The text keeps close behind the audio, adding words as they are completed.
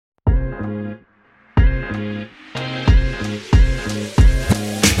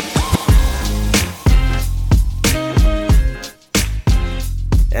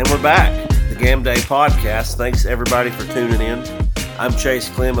we're back. The Game Day Podcast. Thanks, everybody, for tuning in. I'm Chase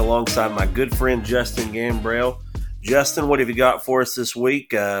Clem alongside my good friend Justin Gambrell. Justin, what have you got for us this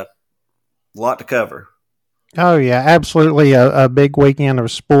week? A lot to cover. Oh, yeah, absolutely. A big weekend of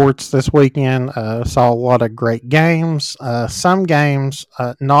sports this weekend. Saw a lot of great games. Some games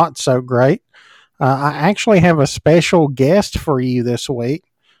not so great. I actually have a special guest for you this week.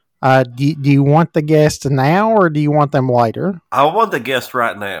 Do you want the guest now or do you want them later? I want the guest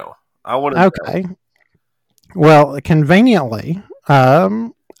right now. I want to Okay. Well, conveniently,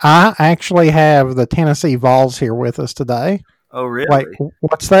 I actually have the Tennessee VAWLS here with us today. Oh, really? Wait,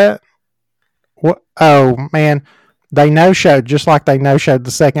 what's that? What? Oh, man. They no-showed just like they no-showed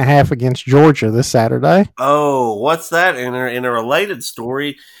the second half against Georgia this Saturday. Oh, what's that? In a related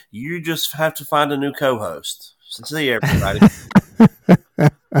story, you just have to find a new co-host. See everybody.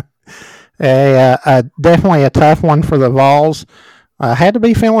 Definitely a tough one for the Vols. Had to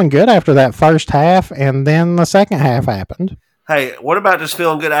be feeling good after that first half, and then the second half happened. Hey, what about just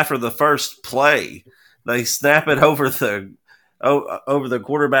feeling good after the first play? They snap it over the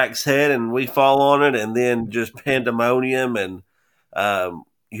quarterback's head, and we fall on it, and then just pandemonium, and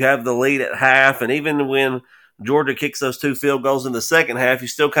you have the lead at half, and even when Georgia kicks those two field goals in the second half, you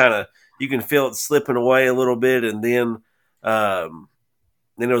still you can feel it slipping away a little bit, and then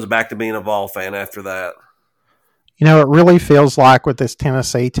it was back to being a Vol fan after that. You know, it really feels like with this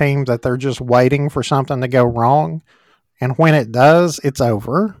Tennessee team that they're just waiting for something to go wrong, and when it does, it's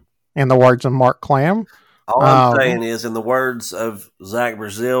over, in the words of Mark Clam. All I'm saying is, in the words of Zach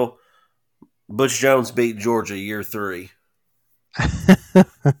Brazil, Butch Jones beat Georgia year 3.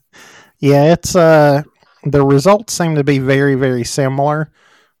 Yeah, it's the results seem to be very, very similar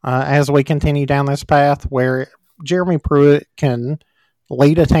as we continue down this path where Jeremy Pruitt can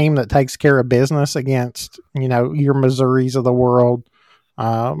lead a team that takes care of business against, your Missouris of the world,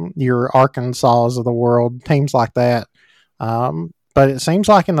 your Arkansas of the world, teams like that. But it seems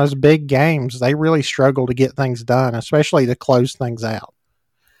like in those big games, they really struggle to get things done, especially to close things out.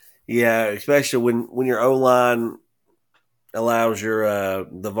 Yeah, especially when your O-line allows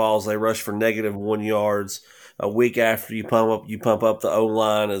the Vols, they rush for -1 yards. A week after you pump up the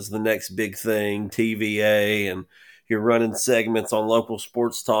O-line as the next big thing, TVA, and you're running segments on local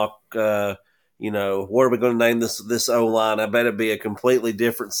sports talk. What are we going to name this O-line? I bet it'd be a completely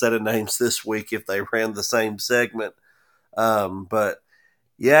different set of names this week if they ran the same segment. But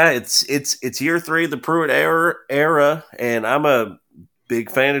yeah, it's year 3 of the Pruitt era, and I'm a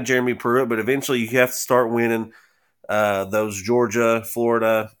big fan of Jeremy Pruitt. But eventually, you have to start winning those Georgia,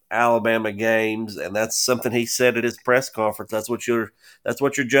 Florida, Alabama games, and that's something he said at his press conference. That's what you're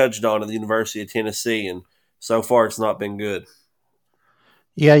judged on at the University of Tennessee, and so far it's not been good.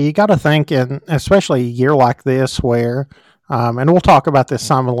 Yeah, you got to think, in especially a year like this, where, and we'll talk about this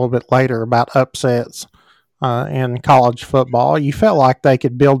some a little bit later about upsets in college football. You felt like they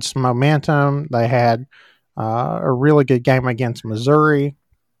could build some momentum. They had a really good game against Missouri.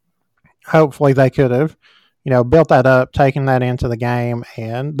 Hopefully, they could have, built that up, taken that into the game,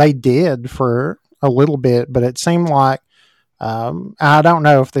 and they did for a little bit. But it seemed like I don't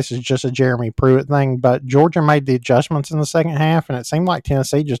know if this is just a Jeremy Pruitt thing, but Georgia made the adjustments in the second half, and it seemed like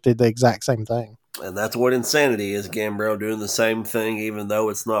Tennessee just did the exact same thing. And that's what insanity is, Gambrell, doing the same thing even though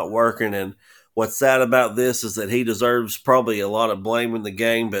it's not working. And what's sad about this is that he deserves probably a lot of blame in the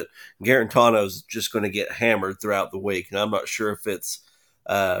game, but Garantano's just going to get hammered throughout the week. And I'm not sure if it's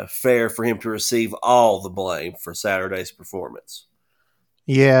fair for him to receive all the blame for Saturday's performance.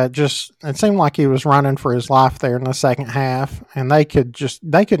 Yeah, it seemed like he was running for his life there in the second half, and they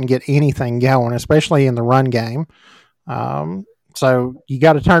couldn't get anything going, especially in the run game. So you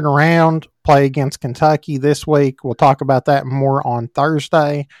got to turn around, play against Kentucky this week. We'll talk about that more on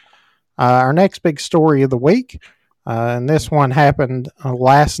Thursday. Our next big story of the week, and this one happened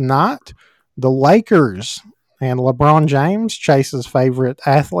last night. The Lakers and LeBron James, Chase's favorite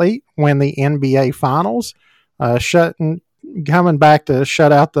athlete, win the NBA Finals, coming back to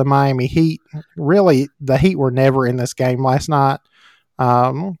shut out the Miami Heat. Really, the Heat were never in this game last night.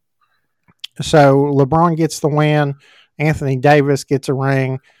 So LeBron gets the win. Anthony Davis gets a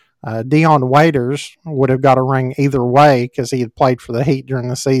ring. Dion Waiters would have got a ring either way because he had played for the Heat during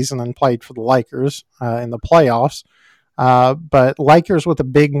the season and played for the Lakers in the playoffs. But Lakers with a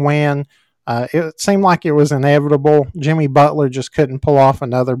big win. It seemed like it was inevitable. Jimmy Butler just couldn't pull off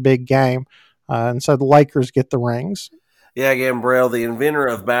another big game. And so the Lakers get the rings. Yeah, Gambrell, the inventor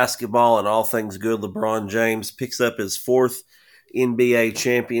of basketball and all things good, LeBron James, picks up his 4th NBA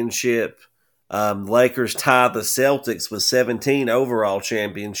championship. Lakers tie the Celtics with 17 overall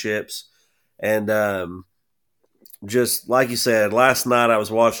championships. And just like you said, last night I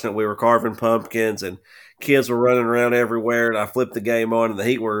was watching it. We were carving pumpkins and kids were running around everywhere. And I flipped the game on, and the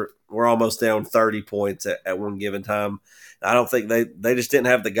Heat were almost down 30 points at one given time. I don't think they just didn't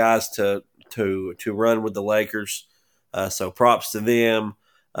have the guys to run with the Lakers. So props to them.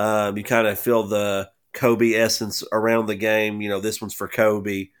 You kind of feel the Kobe essence around the game. This one's for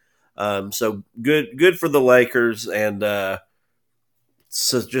Kobe. So good for the Lakers, and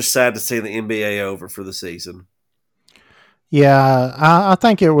so just sad to see the NBA over for the season. Yeah, I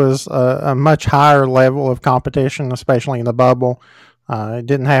think it was a much higher level of competition, especially in the bubble. It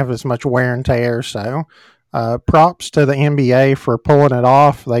didn't have as much wear and tear. So props to the NBA for pulling it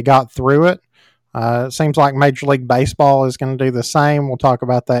off. They got through it. It seems like Major League Baseball is going to do the same. We'll talk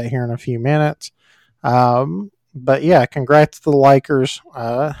about that here in a few minutes. But yeah, congrats to the Lakers.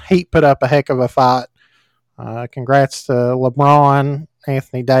 Heat put up a heck of a fight. Congrats to LeBron,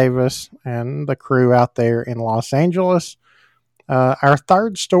 Anthony Davis, and the crew out there in Los Angeles. Our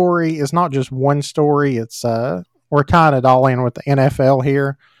third story is not just one story. It's we're tying it all in with the NFL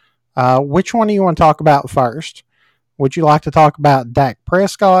here. Which one do you want to talk about first? Would you like to talk about Dak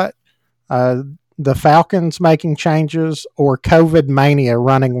Prescott, uh, the Falcons making changes, or COVID mania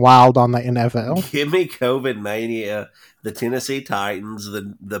running wild on the NFL? Give me COVID mania, the Tennessee Titans,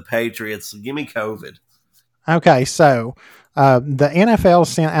 the Patriots. Give me COVID. Okay, so the NFL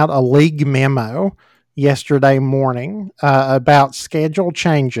sent out a league memo yesterday morning about schedule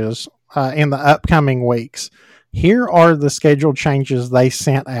changes in the upcoming weeks. Here are the schedule changes they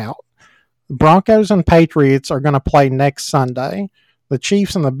sent out. Broncos and Patriots are going to play next Sunday. The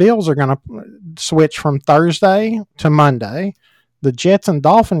Chiefs and the Bills are going to switch from Thursday to Monday. The Jets and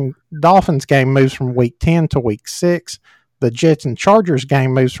Dolphins game moves from week 10 to week 6. The Jets and Chargers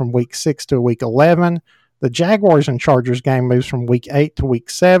game moves from week 6 to week 11. The Jaguars and Chargers game moves from week 8 to week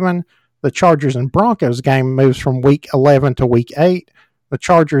 7. The Chargers and Broncos game moves from week 11 to week 8. The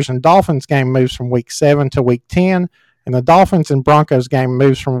Chargers and Dolphins game moves from week 7 to week 10. And the Dolphins and Broncos game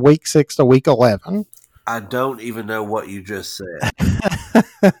moves from week 6 to week 11. I don't even know what you just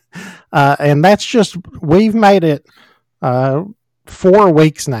said. And that's just, we've made it 4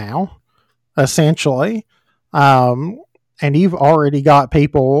 weeks now, essentially. And you've already got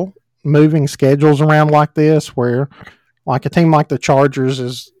people moving schedules around like this, where like a team like the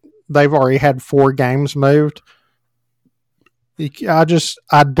Chargers they've already had 4 games moved.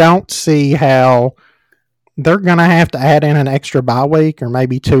 I don't see how they're going to have to add in an extra bye week or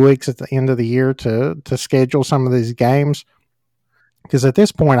maybe 2 weeks at the end of the year to schedule some of these games. Because at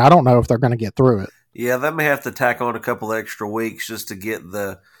this point, I don't know if they're going to get through it. Yeah, they may have to tack on a couple extra weeks just to get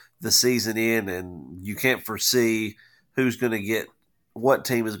the season in, and you can't foresee who's going to get what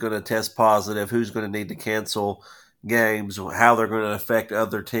team is going to test positive, who's going to need to cancel games, how they're going to affect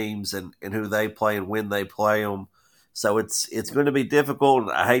other teams, and who they play and when they play them. So it's going to be difficult.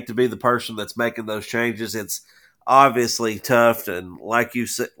 I hate to be the person that's making those changes. It's obviously tough, and like you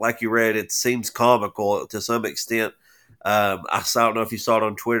read, it seems comical to some extent. I don't know if you saw it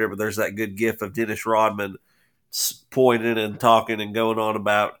on Twitter, but there's that good gif of Dennis Rodman pointing and talking and going on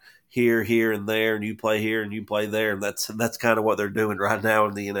about here, and there, and you play here and you play there, and that's kind of what they're doing right now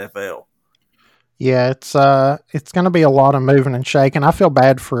in the NFL. Yeah, it's going to be a lot of moving and shaking. I feel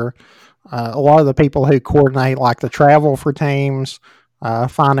bad for a lot of the people who coordinate like the travel for teams,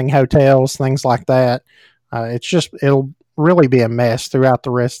 finding hotels, things like that. It'll really be a mess throughout the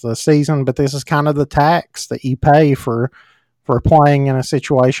rest of the season. But this is kind of the tax that you pay for playing in a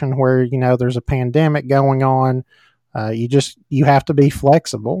situation where there's a pandemic going on. You have to be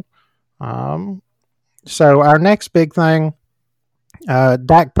flexible. So our next big thing,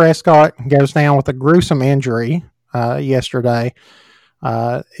 Dak Prescott goes down with a gruesome injury yesterday.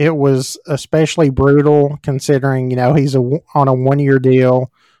 It was especially brutal considering he's on a 1-year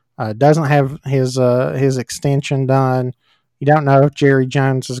deal. Doesn't have his extension done. You don't know if Jerry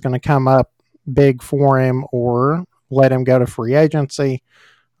Jones is going to come up big for him or let him go to free agency.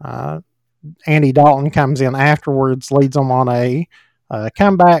 Andy Dalton comes in afterwards, leads them on a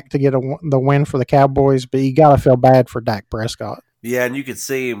comeback to get the win for the Cowboys. But you got to feel bad for Dak Prescott. Yeah, and you could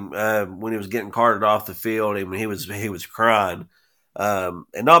see him when he was getting carted off the field. I mean, he was crying, and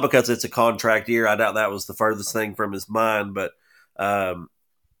not because it's a contract year. I doubt that was the furthest thing from his mind, but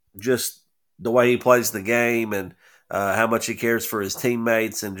just the way he plays the game and how much he cares for his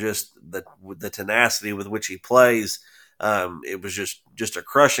teammates and just the tenacity with which he plays. It was just a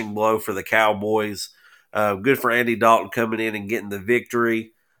crushing blow for the Cowboys. Good for Andy Dalton coming in and getting the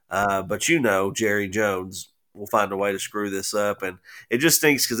victory. But Jerry Jones will find a way to screw this up. And it just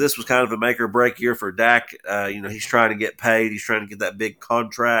stinks because this was kind of a make or break year for Dak. He's trying to get paid. He's trying to get that big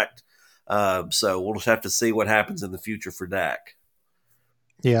contract. So we'll just have to see what happens in the future for Dak.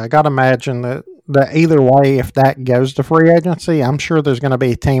 Yeah, I got to imagine that either way, if Dak goes to free agency, I'm sure there's going to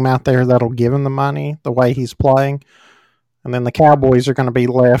be a team out there that'll give him the money the way he's playing. And then the Cowboys are going to be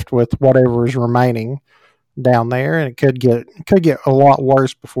left with whatever is remaining down there, and it could get a lot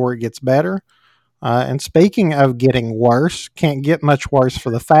worse before it gets better. And speaking of getting worse, can't get much worse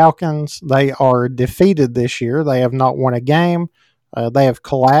for the Falcons. They are defeated this year. They have not won a game. They have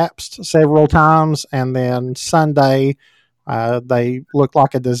collapsed several times, and then Sunday they looked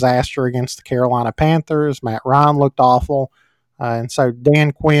like a disaster against the Carolina Panthers. Matt Ryan looked awful, and so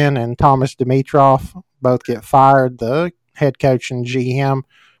Dan Quinn and Thomas Dimitroff both get fired. The head coach and GM.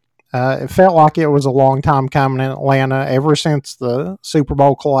 It felt like it was a long time coming in Atlanta ever since the Super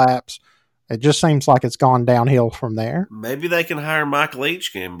Bowl collapse. It just seems like it's gone downhill from there. Maybe they can hire Mike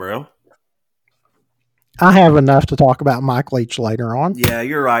Leach again, bro. I have enough to talk about Mike Leach later on. Yeah,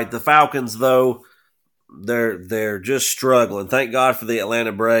 you're right. The Falcons, though, they're just struggling. Thank God for the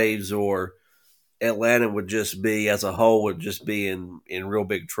Atlanta Braves, or Atlanta would just be, as a whole, would just be in real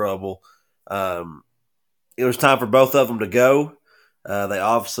big trouble. It was time for both of them to go. They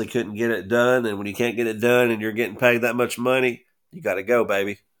obviously couldn't get it done, and when you can't get it done and you're getting paid that much money, you got to go,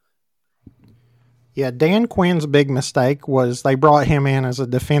 baby. Yeah, Dan Quinn's big mistake was they brought him in as a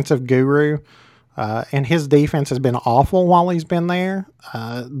defensive guru, and his defense has been awful while he's been there.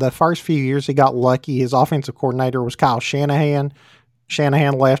 The first few years he got lucky. His offensive coordinator was Kyle Shanahan.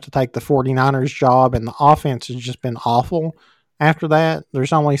 Shanahan left to take the 49ers job, and the offense has just been awful. After that,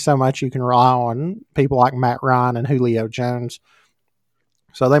 there's only so much you can rely on people like Matt Ryan and Julio Jones.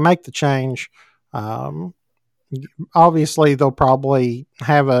 So they make the change. Obviously, they'll probably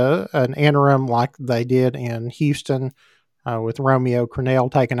have an interim like they did in Houston with Romeo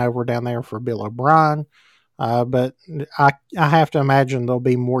Crennel taking over down there for Bill O'Brien. But I have to imagine there'll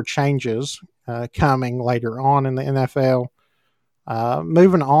be more changes coming later on in the NFL.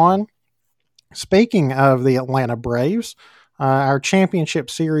 Moving on, speaking of the Atlanta Braves, our championship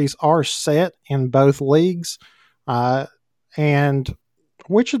series are set in both leagues. And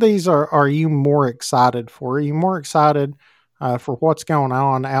which of these are you more excited for? Are you more excited for what's going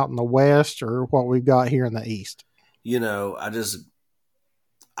on out in the West or what we've got here in the East? You know,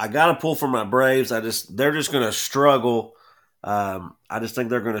 I got to pull for my Braves. They're just going to struggle. I just think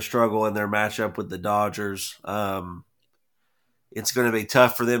they're going to struggle in their matchup with the Dodgers. It's going to be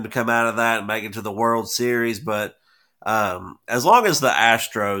tough for them to come out of that and make it to the World Series, but as long as the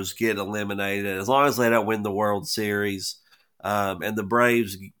Astros get eliminated, as long as they don't win the World Series, and the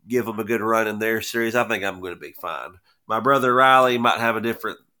Braves give them a good run in their series, I think I'm going to be fine. My brother Riley might have a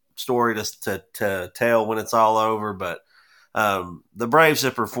different story to tell when it's all over, but the Braves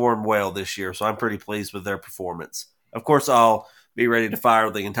have performed well this year, so I'm pretty pleased with their performance. Of course, I'll be ready to fire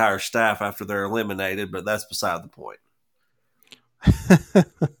the entire staff after they're eliminated, but that's beside the point.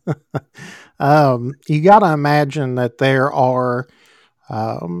 You got to imagine that there are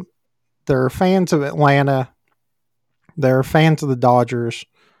fans of Atlanta, there are fans of the Dodgers,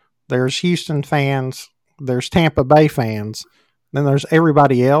 there's Houston fans, there's Tampa Bay fans, then there's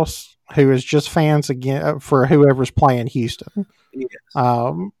everybody else who is just fans again for whoever's playing Houston. Yes.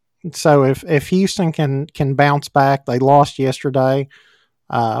 So if Houston can bounce back, they lost yesterday,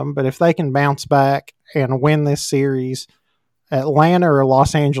 but if they can bounce back and win this series, Atlanta or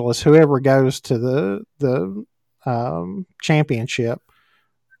Los Angeles, whoever goes to the championship,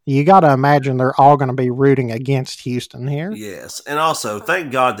 you got to imagine they're all going to be rooting against Houston here. Yes, and also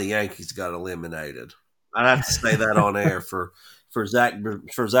thank God the Yankees got eliminated. I'd have to say that on air for Zach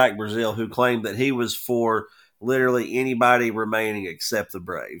Brazil, who claimed that he was for literally anybody remaining except the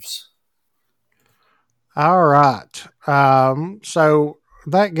Braves. All right, so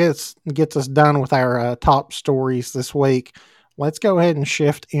that gets us done with our top stories this week. Let's go ahead and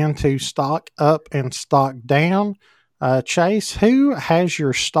shift into stock up and stock down. Chase, who has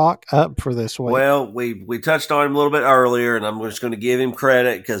your stock up for this week? Well, we touched on him a little bit earlier, and I'm just going to give him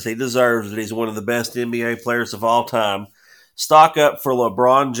credit because he deserves it. He's one of the best NBA players of all time. Stock up for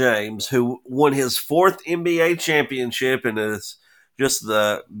LeBron James, who won his fourth NBA championship and is just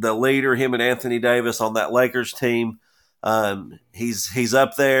the leader, him and Anthony Davis on that Lakers team. He's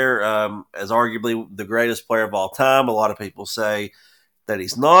up there as arguably the greatest player of all time. A lot of people say that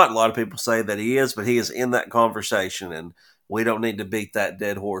he's not. A lot of people say that he is, but he is in that conversation, and we don't need to beat that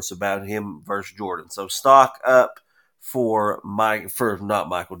dead horse about him versus Jordan. So stock up for not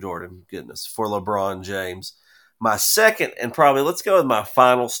Michael Jordan, goodness, for LeBron James. My second, and probably let's go with my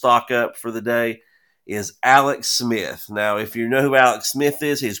final stock up for the day, is Alex Smith. Now, if you know who Alex Smith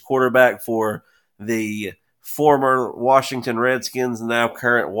is, he's quarterback for the former Washington Redskins, now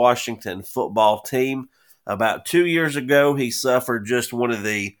current Washington football team. About 2 years ago, he suffered just one of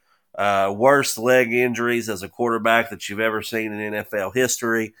the worst leg injuries as a quarterback that you've ever seen in NFL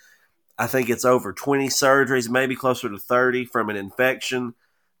history. I think it's over 20 surgeries, maybe closer to 30, from an infection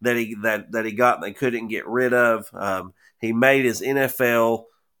that he got and they couldn't get rid of. He made his NFL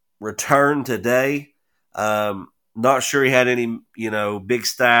return today. Not sure he had any, big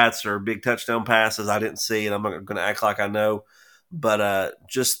stats or big touchdown passes. I didn't see it. I'm not going to act like I know, but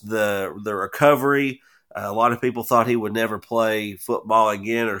just the recovery. A lot of people thought he would never play football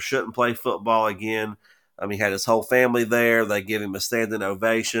again or shouldn't play football again. He had his whole family there. They give him a standing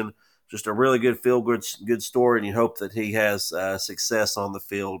ovation. Just a really good feel-good story, and you hope that he has success on the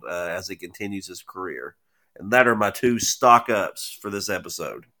field as he continues his career. And that are my two stock-ups for this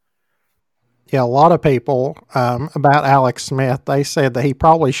episode. Yeah, a lot of people about Alex Smith, they said that he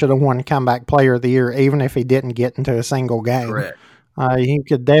probably should have won Comeback Player of the Year even if he didn't get into a single game. Correct. You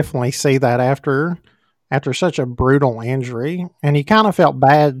could definitely see that after such a brutal injury. And he kind of felt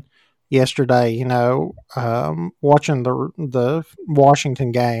bad yesterday, watching the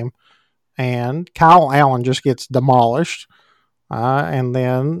Washington game. And Kyle Allen just gets demolished. And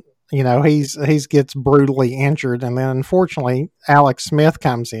then, he's gets brutally injured. And then, unfortunately, Alex Smith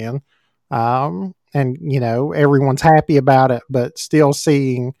comes in. And everyone's happy about it, but still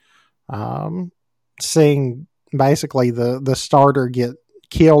seeing basically the starter get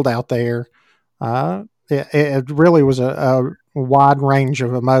killed out there, it really was a wide range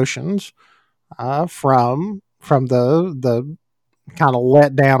of emotions from the kind of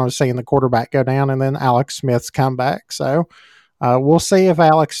let down of seeing the quarterback go down, and then Alex Smith's comeback. So we'll see if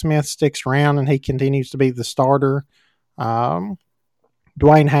Alex Smith sticks around and he continues to be the starter.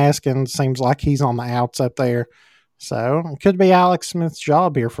 Dwayne Haskins seems like he's on the outs up there. So it could be Alex Smith's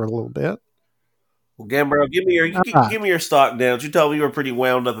job here for a little bit. Well, Gambaro, give me your stock downs. You told me you were pretty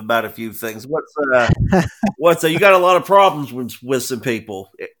wound up about a few things. What's you got a lot of problems with some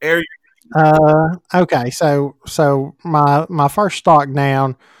people. Okay, so my first stock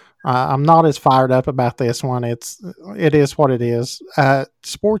down, I'm not as fired up about this one. It is what it is.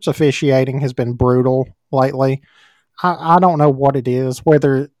 Sports officiating has been brutal lately. I don't know what it is,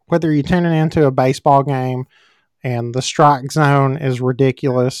 whether you're tuning into a baseball game and the strike zone is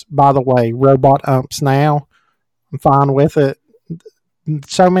ridiculous. By the way, robot umps now, I'm fine with it.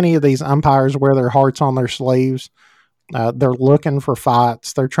 So many of these umpires wear their hearts on their sleeves. They're looking for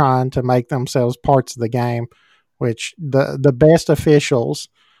fights. They're trying to make themselves parts of the game, which the best officials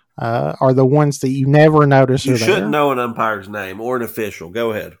are the ones that you never notice You are shouldn't there. know an umpire's name or an official.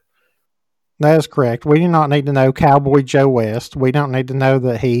 Go ahead. That is correct. We do not need to know Cowboy Joe West. We don't need to know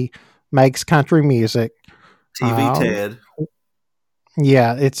that he makes country music. TV Ted.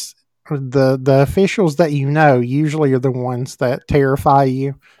 Yeah, it's the officials that usually are the ones that terrify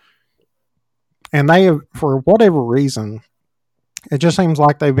you. And they have, for whatever reason, it just seems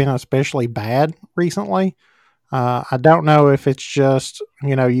like they've been especially bad recently. I don't know if it's just,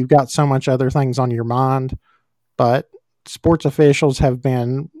 you've got so much other things on your mind, but sports officials have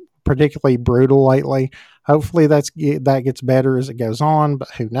been particularly brutal lately. Hopefully that gets better as it goes on, but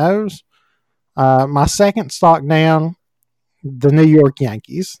who knows? My second stock down, the New York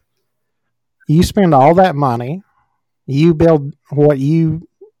Yankees. You spend all that money, you build what you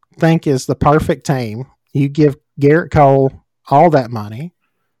think is the perfect team, you give Garrett Cole all that money,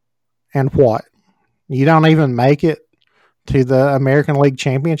 and what? You don't even make it to the American League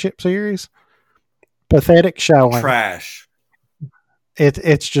Championship Series? Pathetic showing. Trash.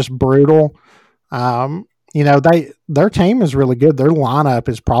 It's just brutal. Their team is really good. Their lineup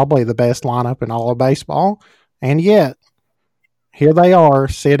is probably the best lineup in all of baseball. And yet, here they are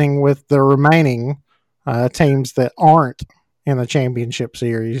sitting with the remaining teams that aren't in the championship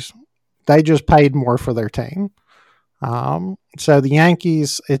series. They just paid more for their team. So the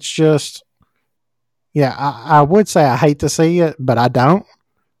Yankees, it's just, I would say I hate to see it, but I don't.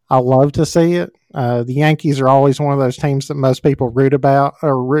 I love to see it. The Yankees are always one of those teams that most people root about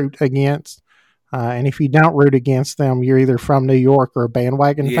or root against. And if you don't root against them, you're either from New York or a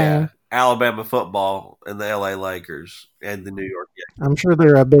bandwagon fan. Alabama football and the LA Lakers and the New York Yankees. I'm sure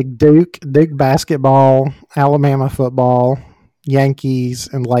they're a big Duke basketball, Alabama football, Yankees,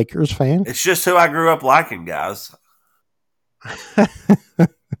 and Lakers fan. It's just who I grew up liking, guys. All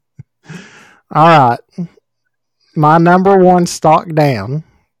right. My number one stock down,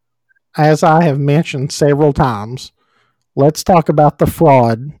 as I have mentioned several times, let's talk about the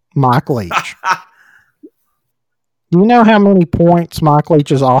fraud, Mike Leach. Do you know how many points Mike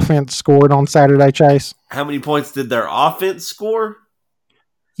Leach's offense scored on Saturday, Chase? How many points did their offense score?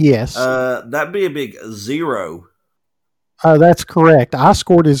 Yes. That'd be a big 0. That's correct. I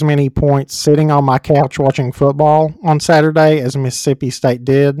scored as many points sitting on my couch watching football on Saturday as Mississippi State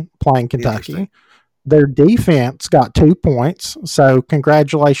did playing Interesting. Kentucky. Their defense got 2 points, so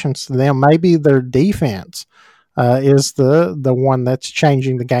congratulations to them. Maybe their defense is the one that's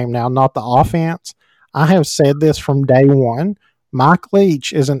changing the game now, not the offense. I have said this from day one. Mike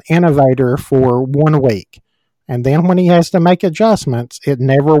Leach is an innovator for 1 week, and then when he has to make adjustments, it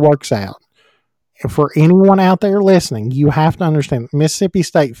never works out. For anyone out there listening, you have to understand, Mississippi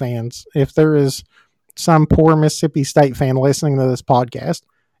State fans, if there is some poor Mississippi State fan listening to this podcast,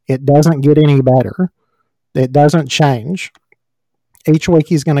 it doesn't get any better. It doesn't change. Each week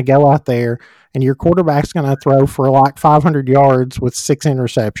he's going to go out there and your quarterback's going to throw for like 500 yards with 6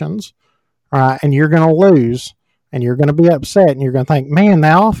 interceptions, right? And you're going to lose and you're going to be upset and you're going to think, man,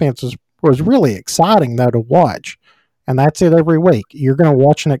 that offense was really exciting though to watch. And that's it every week. You're going to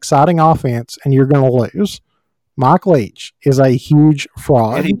watch an exciting offense and you're going to lose. Mike Leach is a huge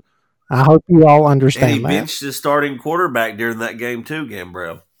fraud. I hope you all understand that. And he benched his starting quarterback during that game too,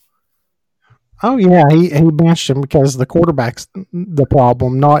 Gambrell. Oh, yeah, he benched him because the quarterback's the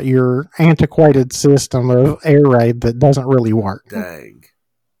problem, not your antiquated system of air raid that doesn't really work. Dang.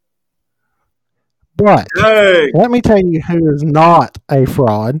 But let me tell you who is not a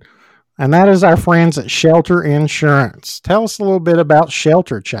fraud, and that is our friends at Shelter Insurance. Tell us a little bit about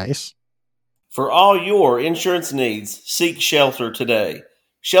Shelter, Chase. For all your insurance needs, seek Shelter today.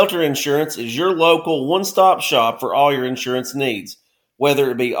 Shelter Insurance is your local one-stop shop for all your insurance needs.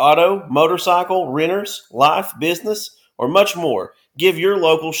 Whether it be auto, motorcycle, renters, life, business, or much more, give your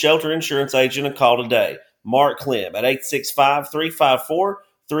local Shelter Insurance agent a call today. Mark Clem at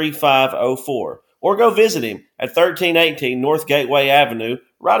 865-354-3504. Or go visit him at 1318 North Gateway Avenue,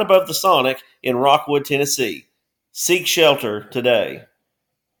 right above the Sonic in Rockwood, Tennessee. Seek Shelter today.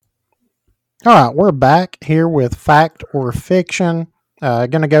 All right, we're back here with Fact or Fiction.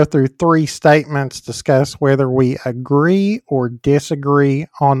 Going to go through 3 statements, discuss whether we agree or disagree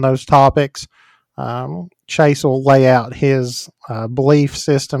on those topics. Chase will lay out his belief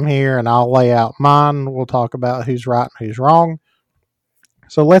system here, and I'll lay out mine. We'll talk about who's right and who's wrong.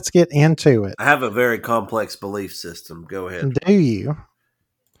 So let's get into it. I have a very complex belief system. Go ahead. Do you?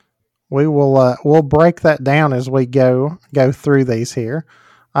 We will we'll break that down as we go through these here.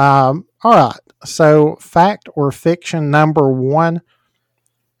 All right. So fact or fiction number 1.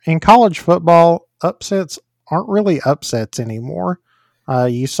 In college football, upsets aren't really upsets anymore.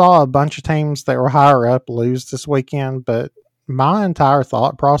 You saw a bunch of teams that were higher up lose this weekend, but my entire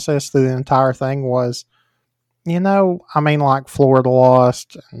thought process through the entire thing was, like Florida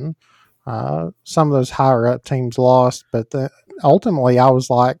lost and some of those higher up teams lost, but ultimately I was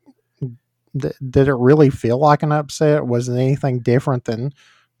like, did it really feel like an upset? Was it anything different than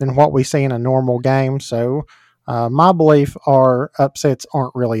what we see in a normal game? So my belief are upsets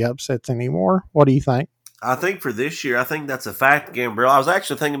aren't really upsets anymore. What do you think? I think for this year, I think that's a fact, Gambrell. I was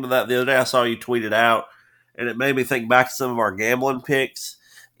actually thinking about that the other day. I saw you tweet it out, and it made me think back to some of our gambling picks.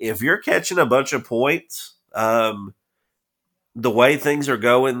 If you're catching a bunch of points, the way things are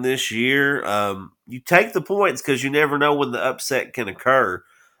going this year, you take the points because you never know when the upset can occur.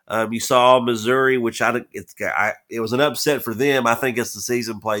 You saw Missouri, which it was an upset for them. I think as the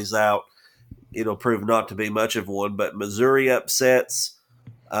season plays out, it'll prove not to be much of one. But Missouri upsets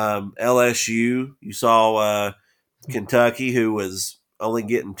LSU. You saw Kentucky, who was only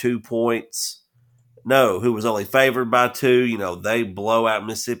getting 2 points. No, who was only favored by 2. They blow out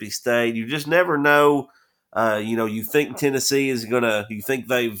Mississippi State. You just never know. You think Tennessee is gonna. You think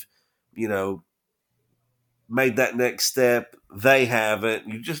they've, made that next step. They haven't.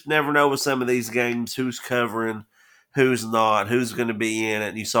 You just never know with some of these games who's covering, who's not, who's going to be in it.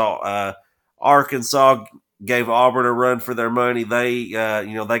 And you saw Arkansas gave Auburn a run for their money. They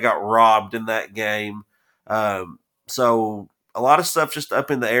got robbed in that game. So a lot of stuff just up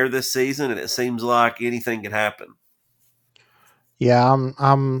in the air this season, and it seems like anything could happen. Yeah,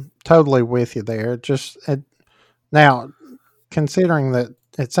 I'm totally with you there. Now, considering that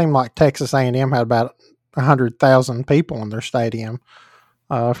it seemed like Texas A&M had about 100,000 people in their stadium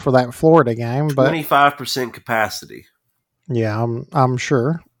for that Florida game, but 25% capacity. Yeah, I'm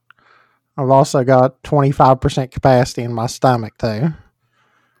sure. I've also got 25% capacity in my stomach too.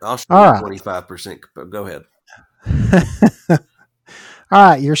 I'll show you 25%. Go ahead. All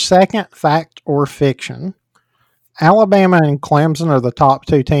right, your second fact or fiction. Alabama and Clemson are the top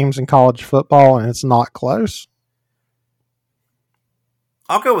 2 teams in college football, and it's not close.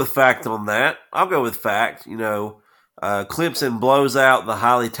 I'll go with fact on that. I'll go with fact. Clemson blows out the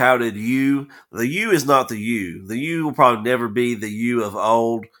highly touted U. The U is not the U. The U will probably never be the U of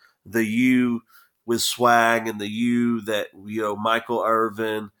old. The U with swag and the U that Michael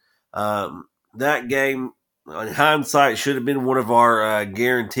Irvin. That game, in hindsight, should have been one of our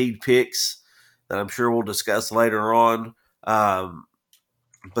guaranteed picks that I'm sure we'll discuss later on.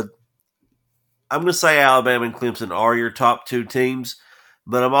 But I'm going to say Alabama and Clemson are your top two teams.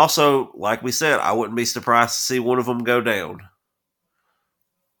 But I'm also, like we said, I wouldn't be surprised to see one of them go down.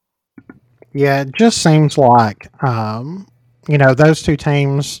 Yeah, it just seems like those two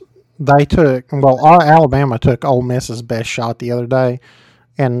teams they took. Well, Alabama took Ole Miss's best shot the other day,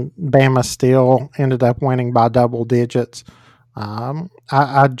 and Bama still ended up winning by double digits.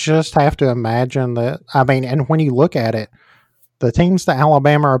 I just have to imagine that. I mean, and when you look at it, the teams that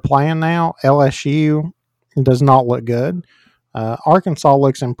Alabama are playing now, LSU does not look good. Arkansas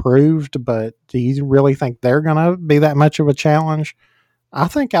looks improved, but do you really think they're going to be that much of a challenge? I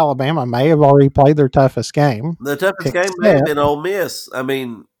think Alabama may have already played their toughest game. The toughest game may have Except, been Ole Miss. I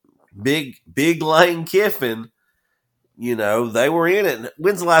mean, big Lane Kiffin. They were in it.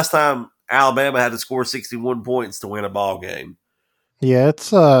 When's the last time Alabama had to score 61 points to win a ball game? yeah,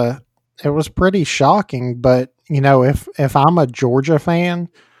 it was pretty shocking. But if I'm a Georgia fan,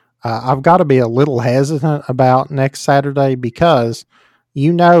 I've got to be a little hesitant about next Saturday because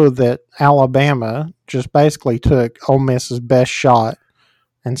that Alabama just basically took Ole Miss's best shot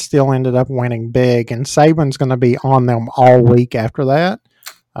and still ended up winning big. And Saban's going to be on them all week after that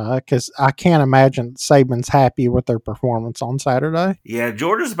because I can't imagine Saban's happy with their performance on Saturday. Yeah,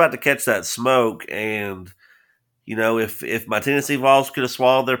 Georgia's about to catch that smoke, and if my Tennessee Vols could have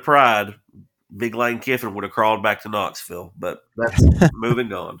swallowed their pride, Big Lane Kiffin would have crawled back to Knoxville. But that's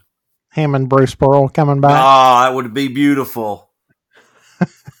moving on. Him and Bruce Pearl coming Oh, back. that would be beautiful.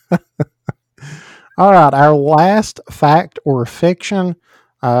 All right, our last fact or fiction.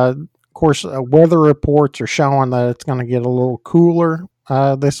 Of course, weather reports are showing that it's going to get a little cooler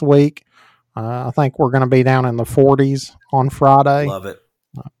this week. I think we're going to be down in the 40s on Friday. Love it.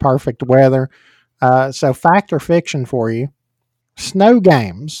 Perfect weather. So, fact or fiction for you: snow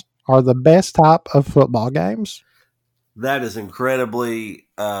games are the best type of football games. That is incredibly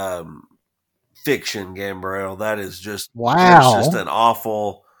fiction, Gambrell. That is just Wow. That's just an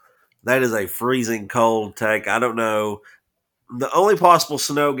awful. That is a freezing cold take. I don't know. The only possible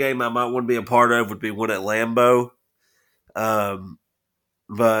snow game I might want to be a part of would be one at Lambeau.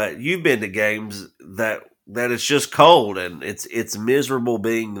 But you've been to games that it's just cold and it's miserable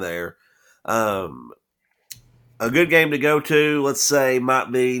being there. A good game to go to, let's say,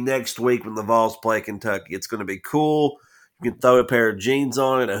 might be next week when the Vols play Kentucky. It's going to be cool. You can throw a pair of jeans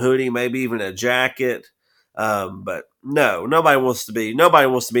on it, a hoodie, maybe even a jacket. But no, nobody wants to be in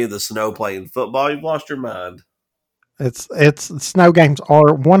the snow playing football. You've lost your mind. It's snow games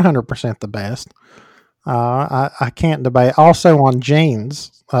are 100% the best. I can't debate. Also on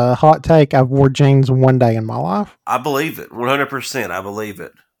jeans, hot take: I've wore jeans one day in my life. I believe it, 100%. I believe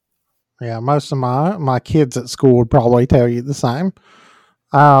it. Yeah, most of my kids at school would probably tell you the same.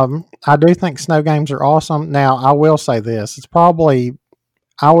 I do think snow games are awesome. Now, I will say this: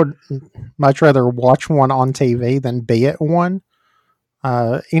 I would much rather watch one on TV than be at one.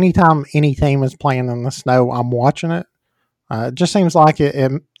 Anytime any team is playing in the snow, I'm watching it. It just seems like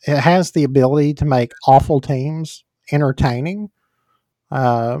it has the ability to make awful teams entertaining.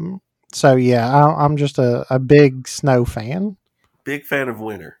 So yeah, I'm just a big snow fan. Big fan of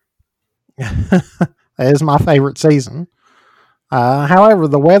winter. It is my favorite season. However,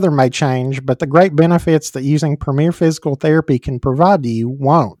 the weather may change, but the great benefits that using Premier Physical Therapy can provide to you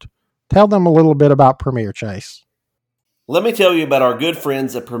won't. Tell them a little bit about Premier, Chase. Let me tell you about our good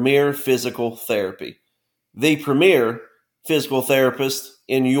friends at Premier Physical Therapy, the premier physical therapist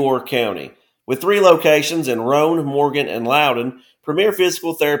in your county. With 3 locations in Roane, Morgan, and Loudon, Premier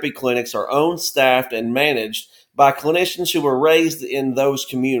Physical Therapy clinics are owned, staffed, and managed by clinicians who were raised in those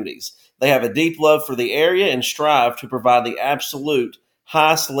communities. They have a deep love for the area and strive to provide the absolute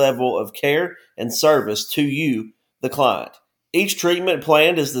highest level of care and service to you, the client. Each treatment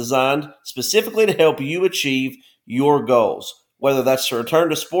plan is designed specifically to help you achieve your goals, whether that's to return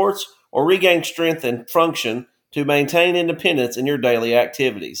to sports or regain strength and function to maintain independence in your daily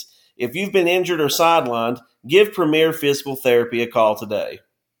activities. If you've been injured or sidelined, give Premier Physical Therapy a call today.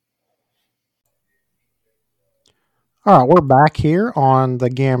 All right, we're back here on the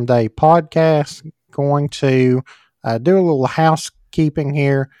Game Day podcast. Going to do a little housekeeping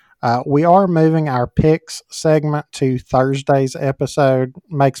here. We are moving our picks segment to Thursday's episode.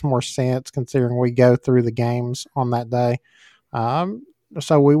 Makes more sense considering we go through the games on that day.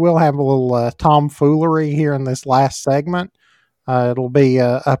 So we will have a little tomfoolery here in this last segment. It'll be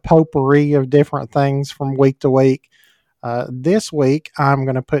a potpourri of different things from week to week. This week, I'm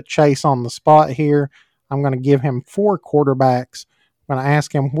going to put Chase on the spot here. I'm going to give him 4 quarterbacks. I'm going to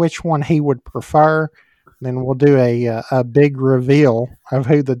ask him which one he would prefer. Then we'll do a big reveal of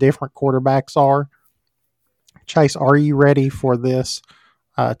who the different quarterbacks are. Chase, are you ready for this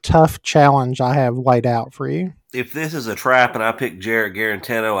tough challenge I have laid out for you? If this is a trap and I pick Jarrett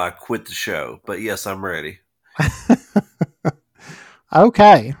Garantano, I quit the show. But yes, I'm ready.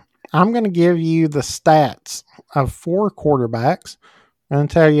 Okay. I'm going to give you the stats of 4 quarterbacks. I'm going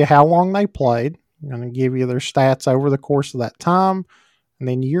to tell you how long they played. I'm going to give you their stats over the course of that time. And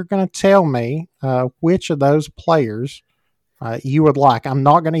then you're going to tell me which of those players you would like. I'm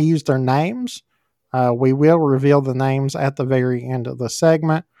not going to use their names. We will reveal the names at the very end of the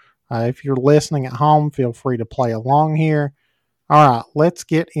segment. If you're listening at home, feel free to play along here. All right, let's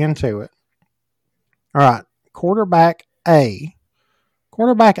get into it. All right, quarterback A.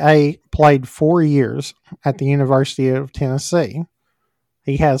 Quarterback A played 4 years at the University of Tennessee.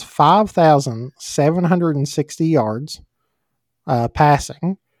 He has 5,760 yards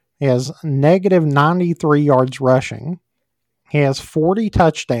passing. He has negative 93 yards rushing. He has 40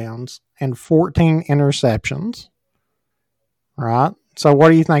 touchdowns and 14 interceptions. All right. So what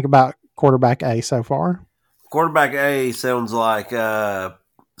do you think about quarterback A so far? Quarterback A sounds like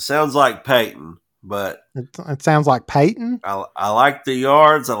Peyton, but it sounds like Peyton. I like the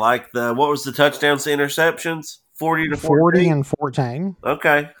yards. I like what was the touchdowns to interceptions? 40 to 14? 40 and 14.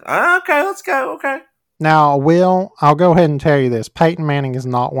 Okay. Okay, let's go. Okay. Now, I'll go ahead and tell you this. Peyton Manning is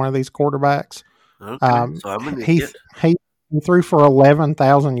not one of these quarterbacks. Okay. So I'm going to he threw for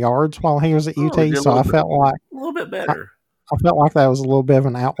 11,000 yards while he was at UT, so I felt like a little bit better. I felt like that was a little bit of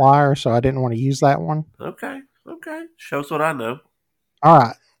an outlier, so I didn't want to use that one. Okay. Shows what I know. All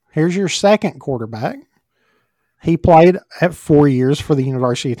right. Here's your second quarterback. He played at 4 years for the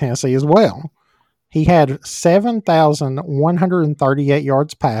University of Tennessee as well. He had 7,138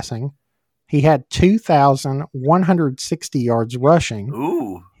 yards passing. He had 2,160 yards rushing.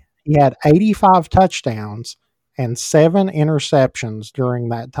 Ooh. He had 85 touchdowns and 7 interceptions during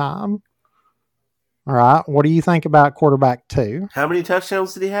that time. All right. What do you think about quarterback 2? How many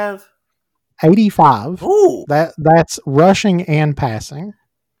touchdowns did he have? 85. Ooh. That's rushing and passing.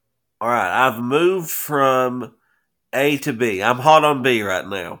 All right. I've moved from A to B. I'm hot on B right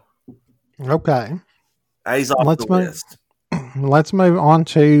now. Okay. A's off the list. Let's move on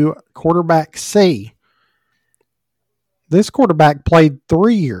to quarterback C. This quarterback played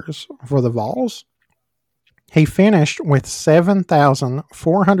 3 years for the VAWLS. He finished with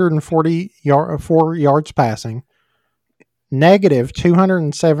 7,444 yards passing, negative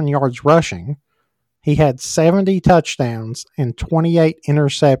 207 yards rushing. He had 70 touchdowns and 28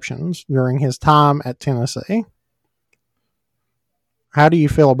 interceptions during his time at Tennessee. How do you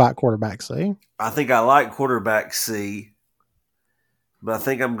feel about quarterback C? I think I like quarterback C, but I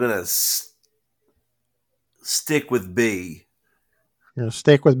think I'm going to stick with B. You're going to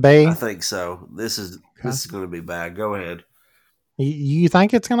stick with B? I think so. This is going to be bad. Go ahead. You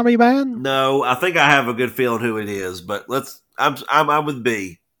think it's going to be bad? No, I think I have a good feeling who it is, but I'm with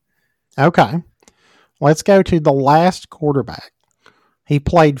B. Okay. Let's go to the last quarterback. He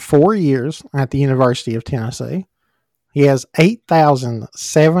played 4 years at the University of Tennessee. He has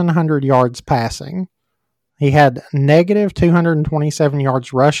 8,700 yards passing. He had negative 227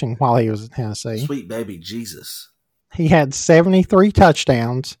 yards rushing while he was at Tennessee. Sweet baby Jesus. He had 73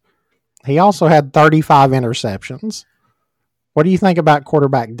 touchdowns. He also had 35 interceptions. What do you think about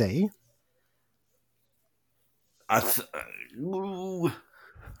quarterback D? The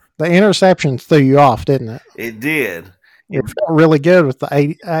interceptions threw you off, didn't it? It did. It felt really good with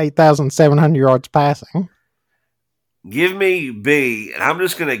the 8,700 yards passing. Give me B, and I'm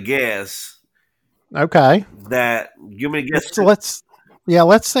just going to guess. Okay. Give me a guess. Let's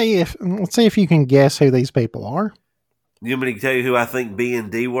see if you can guess who these people are. You want me to tell you who I think B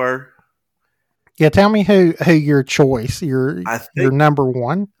and D were? Yeah, tell me who your choice, your number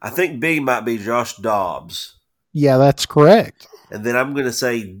one. I think B might be Josh Dobbs. Yeah, that's correct. And then I'm going to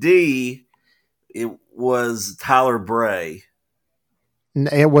say D, it was Tyler Bray.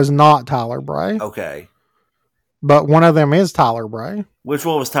 It was not Tyler Bray. Okay. But one of them is Tyler Bray. Which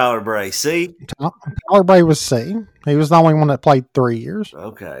one was Tyler Bray? C? Tyler Bray was C. He was the only one that played 3 years.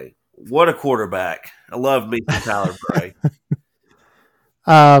 Okay. What a quarterback. I love me some Tyler Bray.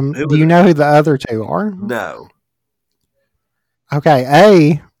 Do you know who the other two are? No. Okay,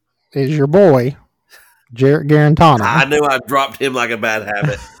 A is your boy, Jarrett Garantano. I knew I dropped him like a bad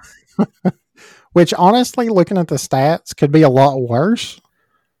habit. Which, honestly, looking at the stats, could be a lot worse.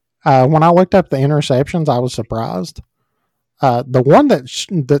 When I looked up the interceptions, I was surprised. The one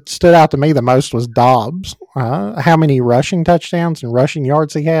that stood out to me the most was Dobbs. How many rushing touchdowns and rushing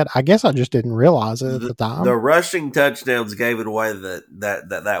yards he had? I guess I just didn't realize it at the The time. rushing touchdowns gave it away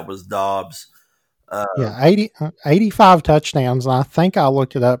that was Dobbs. Yeah, 85 touchdowns, and I think I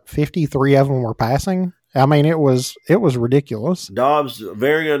looked it up. 53 of them were passing. I mean, it was ridiculous. Dobbs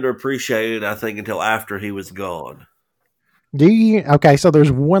very underappreciated, I think, until after he was gone. Okay? So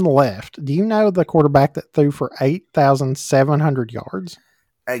there's one left. Do you know the quarterback that threw for 8,700 yards?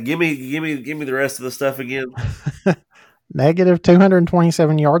 Hey, give me the rest of the stuff again. Negative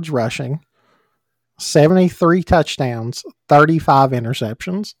 227 yards rushing, 73 touchdowns, 35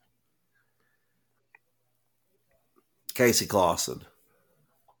 interceptions. Casey Clausen.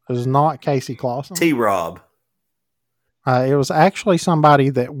 It was not Casey Clausen. T-Rob. It was actually somebody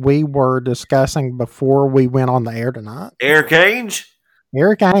that we were discussing before we went on the air tonight. Eric Ainge?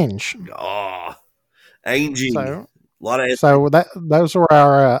 Eric Ainge. Oh, Ainge. So, a lot of those were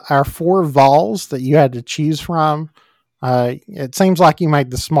our four VAWLS that you had to choose from. It seems like you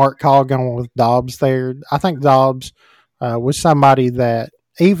made the smart call going with Dobbs there. I think Dobbs was somebody that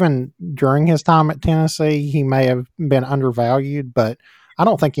even during his time at Tennessee, he may have been undervalued, but I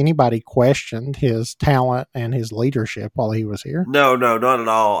don't think anybody questioned his talent and his leadership while he was here. No, not at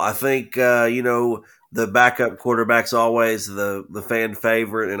all. I think the backup quarterback's always the fan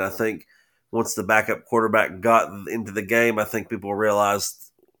favorite, and I think once the backup quarterback got into the game, I think people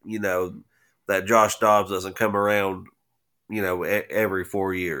realized that Josh Dobbs doesn't come around every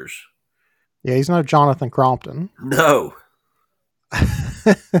 4 years. Yeah, he's no Jonathan Crompton. No.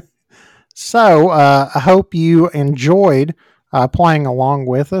 So I hope you enjoyed playing along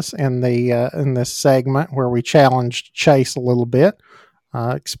with us in this segment where we challenged Chase a little bit.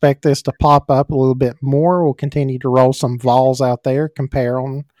 Expect this to pop up a little bit more. We'll continue to roll some VAWLS out there, compare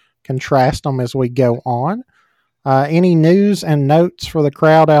them, contrast them as we go on. Any news and notes for the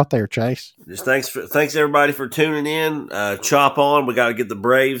crowd out there, Chase? Just thanks everybody for tuning in. Chop on. We got to get the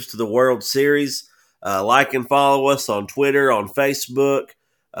Braves to the World Series. Like and follow us on Twitter, on Facebook.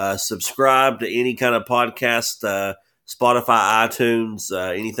 Subscribe to any kind of podcast, Spotify, iTunes,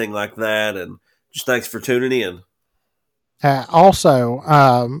 anything like that. And just thanks for tuning in.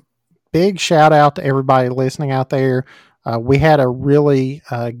 Also, big shout out to everybody listening out there. We had a really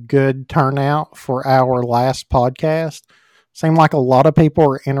good turnout for our last podcast. Seemed like a lot of people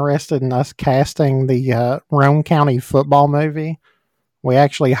were interested in us casting the Rome County football movie. We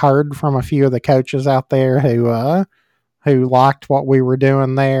actually heard from a few of the coaches out there who liked what we were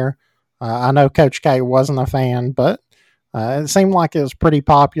doing there. I know Coach K wasn't a fan, but it seemed like it was pretty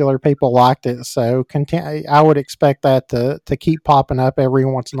popular. People liked it, so I would expect that to keep popping up every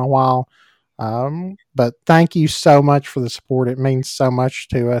once in a while. But thank you so much for the support. It means so much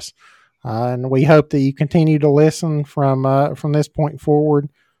to us, and we hope that you continue to listen from this point forward.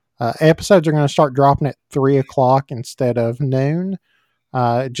 Episodes are going to start dropping at 3:00 instead of noon.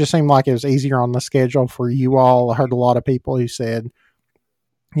 It just seemed like it was easier on the schedule for you all. I heard a lot of people who said,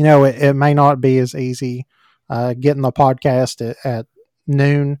 it may not be as easy getting the podcast at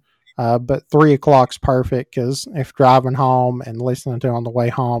noon, but 3:00 is perfect because if driving home and listening to it on the way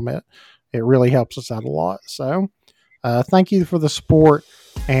home, it really helps us out a lot. So thank you for the support,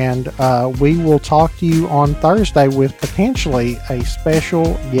 and we will talk to you on Thursday with potentially a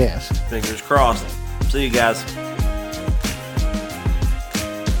special guest. Fingers crossed. See you guys.